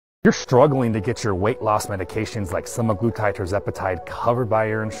You're struggling to get your weight loss medications like semaglutide, tirzepatide covered by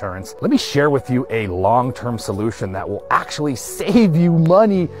your insurance. Let me share with you a long-term solution that will actually save you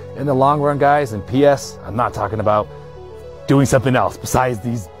money in the long run, guys. And P.S., I'm not talking about doing something else besides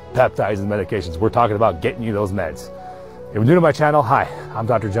these peptides and medications. We're talking about getting you those meds. If you're new to my channel, hi, I'm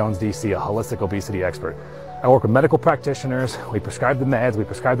Dr. Jones, DC, a holistic obesity expert. I work with medical practitioners. We prescribe the meds, we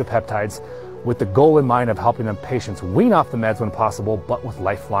prescribe the peptides, with the goal in mind of helping them patients wean off the meds when possible, but with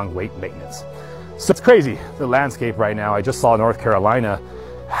lifelong weight maintenance. So it's crazy, the landscape right now. I just saw North Carolina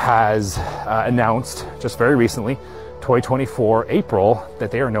has announced just very recently, 2024 April, that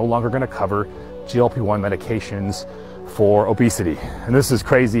they are no longer going to cover GLP-1 medications for obesity. And this is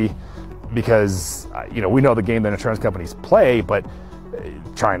crazy because, we know the game that insurance companies play, but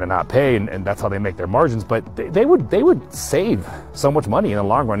trying to not pay, and that's how they make their margins. But they would save so much money in the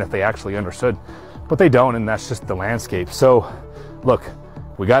long run if they actually understood, but they don't, and that's just the landscape. So look,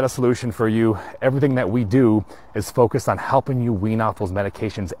 we got a solution for you. Everything that we do is focused on helping you wean off those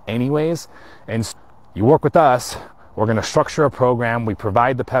medications anyways, and you work with us. We're going to structure a program. We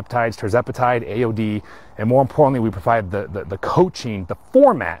provide the peptides, tirzepatide, AOD, and more importantly, we provide the coaching, the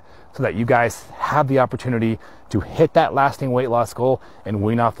format, so that you guys have the opportunity to hit that lasting weight loss goal and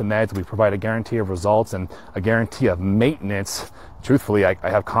wean off the meds. We provide a guarantee of results and a guarantee of maintenance. Truthfully, I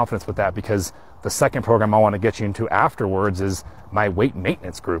have confidence with that, because the second program I want to get you into afterwards is my weight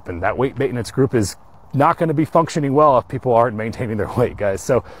maintenance group. And that weight maintenance group is not going to be functioning well if people aren't maintaining their weight, guys.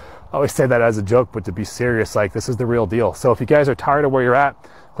 So I always say that as a joke, but to be serious, like, this is the real deal. So if you guys are tired of where you're at,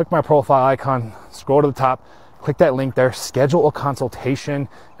 click my profile icon, scroll to the top, click that link there, schedule a consultation,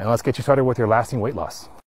 and let's get you started with your lasting weight loss.